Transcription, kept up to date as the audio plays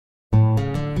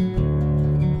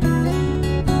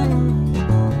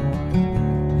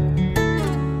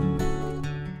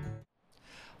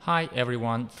Hi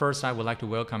everyone, first I would like to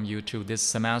welcome you to this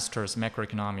semester's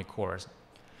macroeconomic course.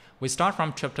 We start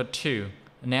from Chapter 2,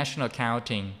 National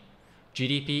Accounting,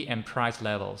 GDP and Price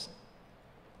Levels.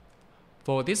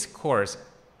 For this course,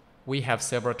 we have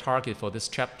several targets for this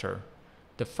chapter.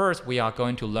 The first, we are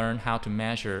going to learn how to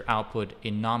measure output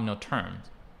in nominal terms,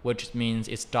 which means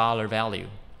its dollar value.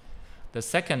 The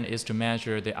second is to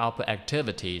measure the output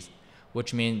activities,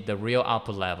 which means the real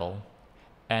output level.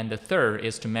 And the third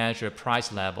is to measure price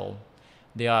level.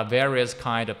 There are various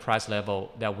kinds of price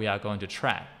level that we are going to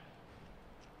track.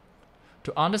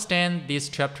 To understand this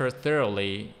chapter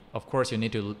thoroughly, of course, you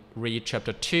need to read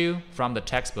Chapter 2 from the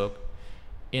textbook.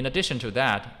 In addition to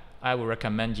that, I would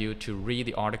recommend you to read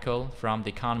the article from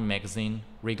the Economy magazine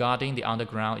regarding the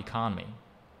underground economy.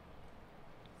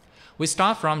 We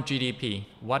start from GDP.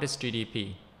 What is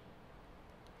GDP?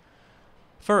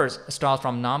 First, start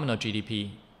from nominal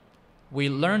GDP. We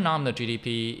learn nominal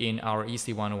GDP in our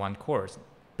EC 101 course.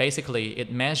 Basically, it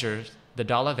measures the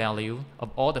dollar value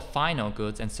of all the final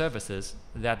goods and services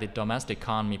that the domestic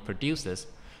economy produces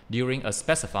during a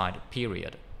specified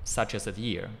period, such as a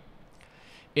year.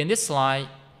 In this slide,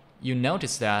 you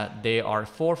notice that there are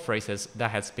four phrases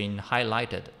that has been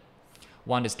highlighted.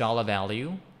 One is dollar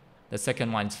value, the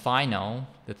second one is final,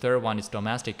 the third one is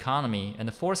domestic economy, and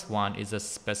the fourth one is a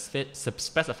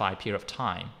specified period of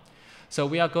time. So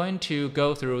we are going to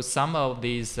go through some of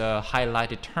these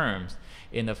highlighted terms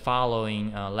in the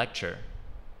following lecture.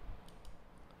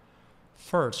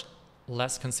 First,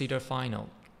 let's consider final.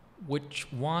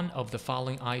 Which one of the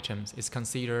following items is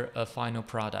considered a final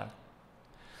product?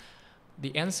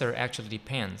 The answer actually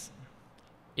depends.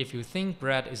 If you think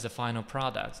bread is the final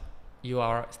product, you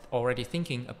are already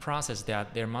thinking a process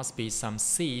that there must be some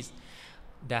seeds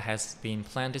that has been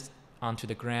planted onto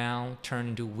the ground, turned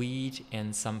into wheat,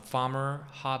 and some farmer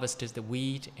harvested the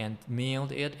wheat and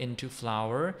milled it into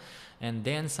flour, and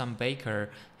then some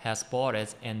baker has bought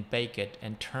it and baked it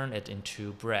and turned it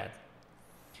into bread.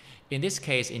 In this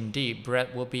case, indeed,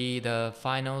 bread will be the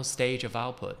final stage of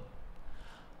output.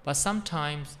 But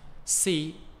sometimes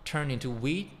seed turn into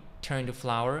wheat, turn into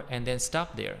flour, and then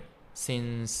stop there,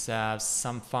 since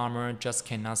some farmer just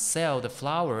cannot sell the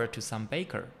flour to some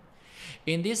baker.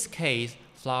 In this case,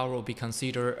 flour will be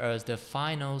considered as the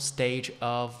final stage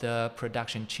of the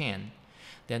production chain.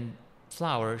 Then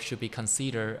flour should be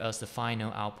considered as the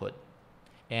final output.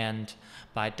 And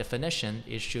by definition,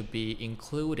 it should be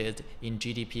included in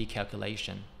GDP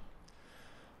calculation.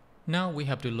 Now we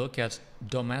have to look at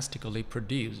domestically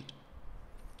produced.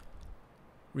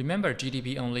 Remember,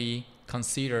 GDP only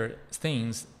considers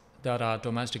things that are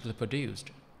domestically produced.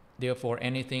 Therefore,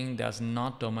 anything that's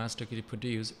not domestically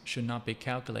produced should not be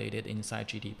calculated inside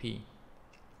GDP.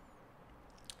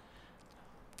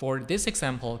 For this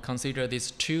example, consider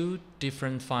these two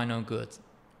different final goods.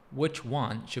 Which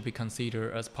one should be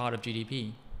considered as part of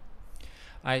GDP?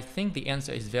 I think the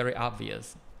answer is very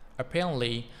obvious.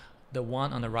 Apparently, the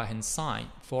one on the right-hand side,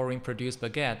 foreign-produced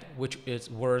baguette, which is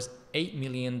worth $8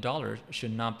 million,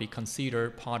 should not be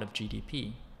considered part of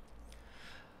GDP.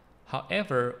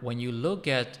 However, when you look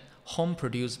at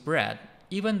home-produced bread,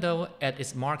 even though at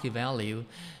its market value,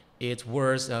 it's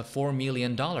worth $4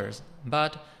 million,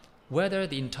 but whether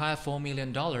the entire $4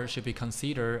 million should be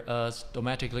considered as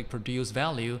domestically produced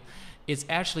value, it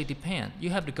actually depends.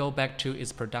 You have to go back to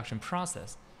its production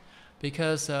process,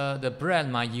 because the bread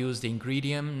might use the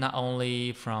ingredient not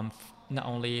only from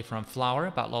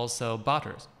flour but also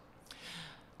butters.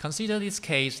 Consider this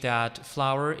case that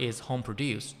flour is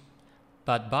home-produced,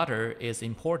 but butter is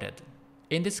imported.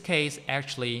 In this case,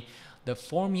 actually, the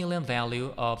 $4 million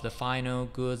value of the final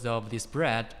goods of this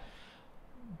bread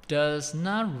does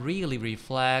not really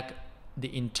reflect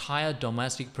the entire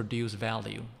domestic produced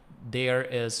value. There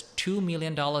is $2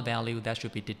 million value that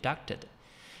should be deducted.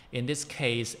 In this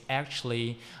case,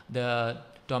 actually, the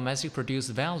domestic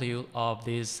produced value of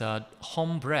this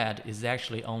home bread is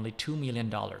actually only $2 million.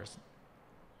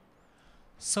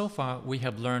 So far, we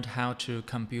have learned how to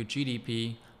compute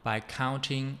GDP by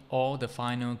counting all the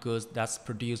final goods that's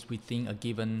produced within a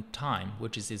given time,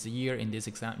 which is a year in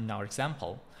our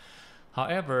example.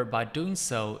 However, by doing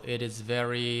so, it is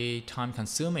very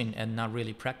time-consuming and not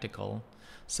really practical.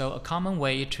 So a common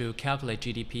way to calculate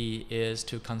GDP is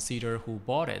to consider who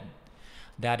bought it.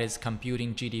 That is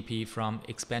computing GDP from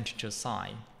expenditure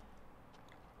side.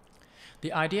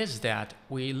 The idea is that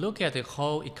we look at the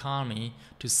whole economy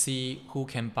to see who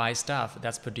can buy stuff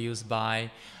that's produced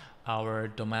by our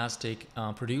domestic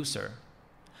producer.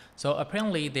 So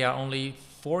apparently there are only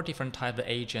 4 different types of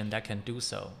agents that can do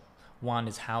so. One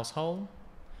is household,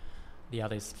 the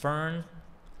other is firm,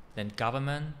 then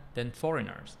government, then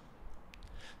foreigners.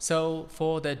 So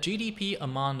for the GDP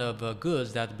amount of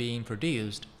goods that are being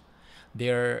produced,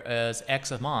 there is X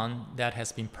amount that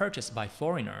has been purchased by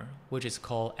foreigner, which is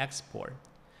called export.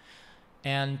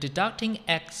 And deducting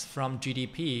X from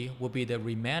GDP will be the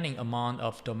remaining amount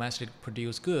of domestic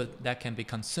produced goods that can be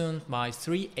consumed by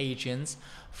three agents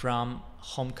from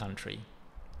home country.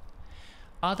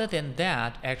 Other than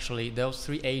that, actually, those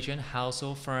three agents,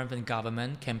 household, firms, and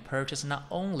government can purchase not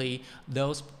only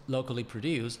those locally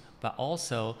produced, but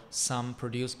also some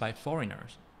produced by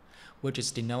foreigners, which is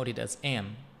denoted as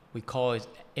M. We call it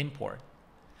import.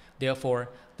 Therefore,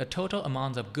 the total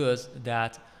amount of goods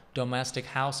that domestic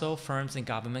household, firms, and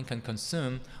government can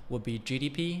consume will be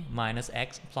GDP minus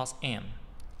X plus M.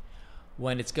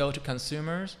 When it's go to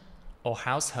consumers or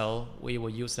household, we will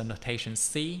use the notation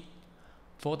C.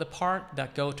 For the part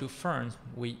that go to firms,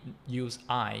 we use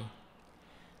I,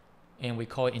 and we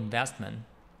call it investment.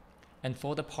 And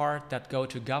for the part that go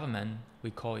to government, we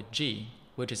call it G,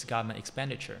 which is government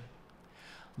expenditure.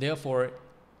 Therefore,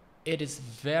 it is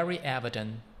very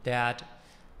evident that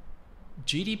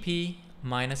GDP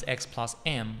minus X plus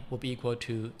M will be equal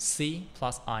to C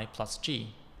plus I plus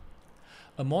G.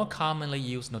 A more commonly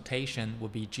used notation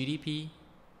would be GDP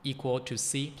equal to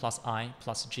C plus I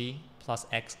plus G plus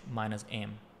X minus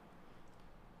M.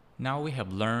 Now we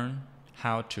have learned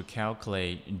how to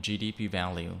calculate GDP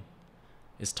value.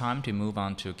 It's time to move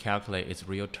on to calculate its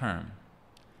real term.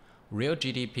 Real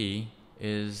GDP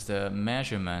is the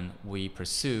measurement we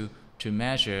pursue to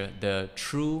measure the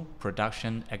true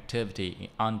production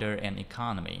activity under an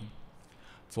economy.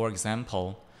 For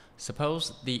example,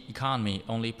 suppose the economy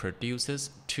only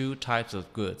produces two types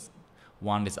of goods.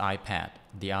 One is iPad,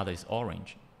 the other is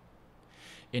orange.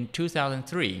 In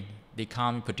 2003, the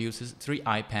economy produces 3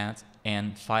 iPads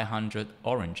and 500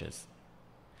 oranges.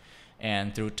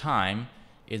 And through time,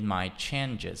 it might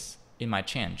change.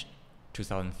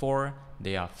 2004,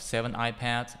 there are 7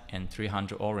 iPads and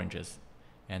 300 oranges.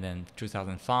 And then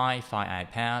 2005, 5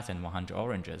 iPads and 100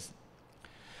 oranges.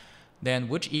 Then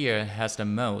which year has the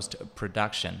most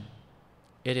production?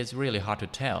 It is really hard to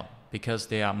tell because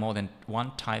there are more than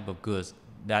one type of goods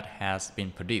that has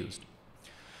been produced.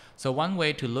 So one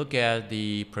way to look at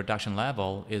the production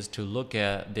level is to look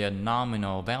at their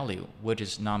nominal value, which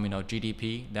is nominal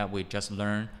GDP that we just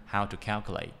learned how to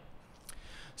calculate.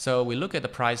 So we look at the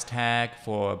price tag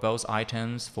for both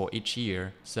items for each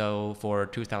year. So for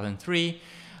 2003,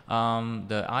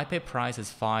 the iPad price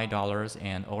is $5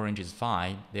 and orange is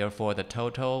 5. Therefore, the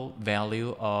total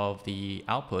value of the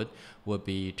output would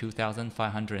be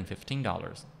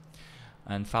 $2,515.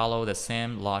 And follow the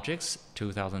same logics.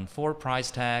 2004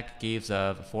 price tag gives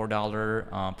a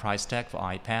 $4 price tag for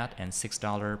iPad and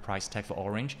 $6 price tag for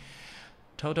orange.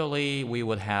 Totally, we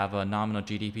would have a nominal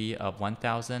GDP of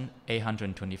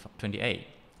 1,828.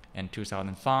 And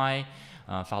 2005,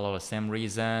 follow the same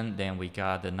reason, then we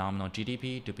got the nominal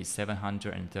GDP to be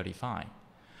 735.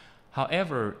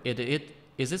 However,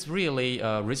 is it really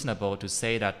reasonable to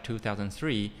say that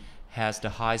 2003 has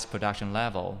the highest production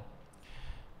level?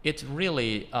 It's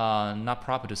really not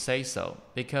proper to say so,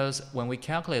 because when we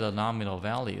calculate the nominal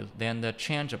value, then the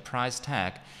change of price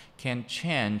tag can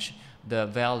change the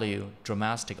value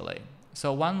dramatically.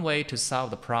 So one way to solve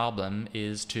the problem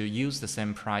is to use the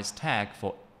same price tag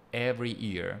for every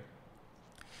year.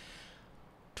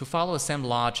 To follow the same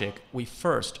logic, we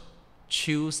first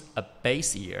choose a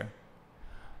base year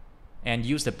and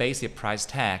use the base year price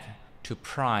tag to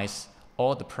price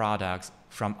all the products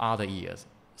from other years.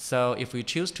 So if we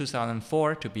choose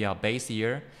 2004 to be our base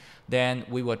year, then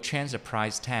we will change the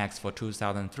price tags for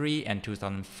 2003 and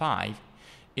 2005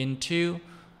 into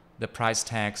the price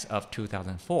tags of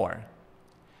 2004.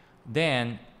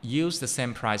 Then use the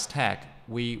same price tag,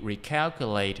 we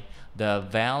recalculate the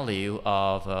value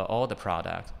of all the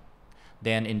products.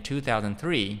 Then in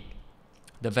 2003,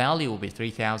 the value will be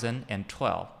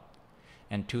 3,012.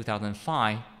 And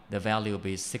 2005, the value will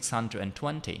be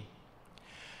 620.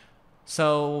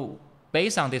 So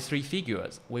based on these three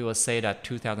figures, we will say that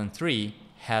 2003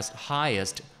 has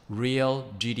highest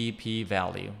real GDP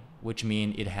value, which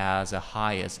means it has the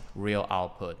highest real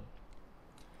output.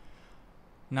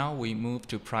 Now we move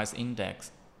to price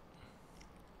index.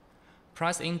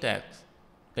 Price index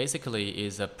basically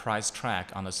is a price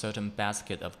track on a certain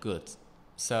basket of goods.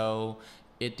 So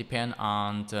it depends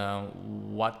on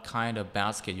what kind of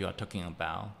basket you are talking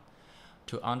about.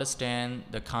 To understand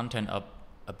the content of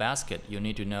a basket, you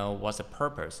need to know what's the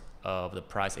purpose of the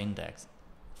price index.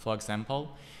 For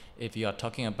example, if you are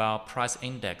talking about price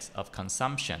index of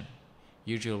consumption,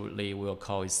 usually we'll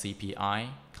call it CPI,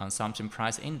 consumption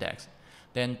price index.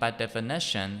 Then by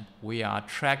definition, we are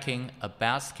tracking a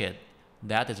basket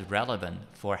that is relevant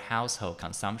for household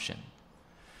consumption.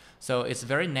 So it's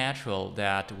very natural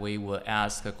that we will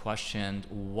ask a question,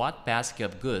 what basket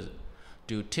of goods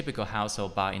do typical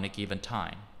household buy in a given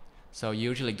time? So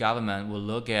usually government will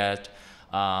look at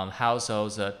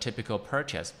households' typical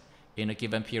purchase in a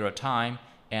given period of time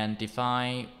and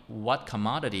define what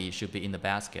commodity should be in the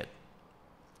basket.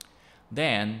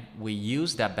 Then we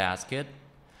use that basket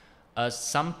as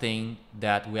something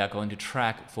that we are going to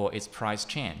track for its price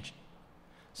change.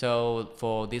 So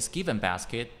for this given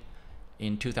basket,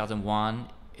 in 2001,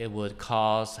 it would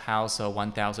cost household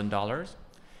 $1,000.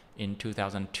 In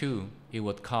 2002, it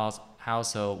would cost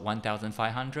household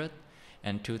 $1,500.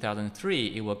 And 2003,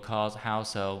 it would cost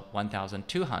household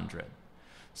 $1,200.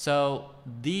 So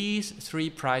these three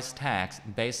price tags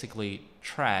basically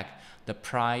track the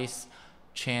price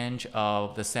change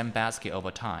of the same basket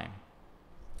over time.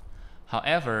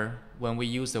 However, when we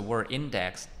use the word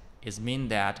index, it means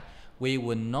that we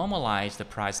would normalize the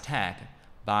price tag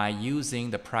by using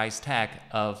the price tag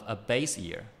of a base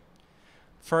year.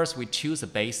 First, we choose a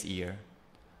base year.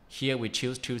 Here we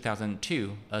choose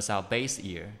 2002 as our base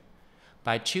year.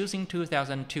 By choosing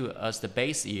 2002 as the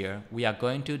base year, we are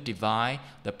going to divide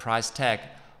the price tag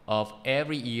of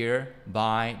every year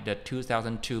by the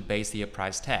 2002 base year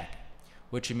price tag,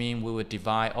 which means we would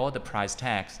divide all the price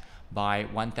tags by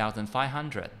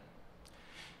 1,500.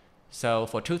 So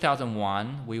for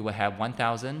 2001, we will have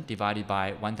 1,000 divided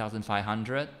by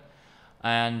 1,500.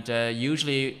 And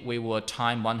usually we will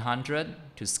time 100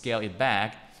 to scale it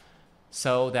back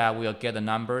so that we'll get the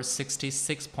number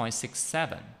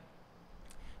 66.67.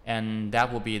 And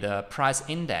that will be the price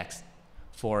index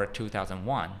for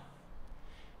 2001.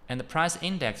 And the price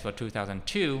index for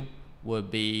 2002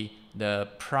 would be the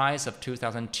price of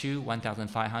 2002,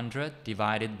 1,500,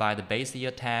 divided by the base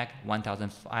year tag,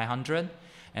 1,500,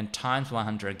 and times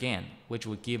 100 again, which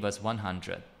would give us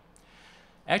 100.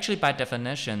 Actually, by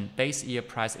definition, base year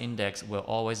price index will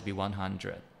always be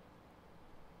 100.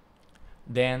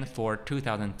 Then for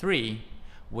 2003,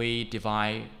 we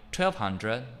divide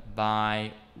 1,200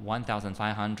 by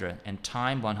 1,500 and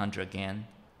time 100 again,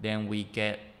 then we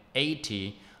get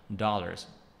 $80.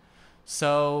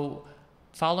 So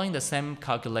following the same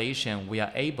calculation, we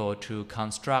are able to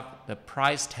construct the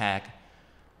price tag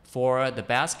for the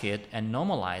basket and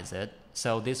normalize it.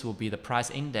 So this will be the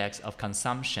price index of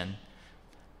consumption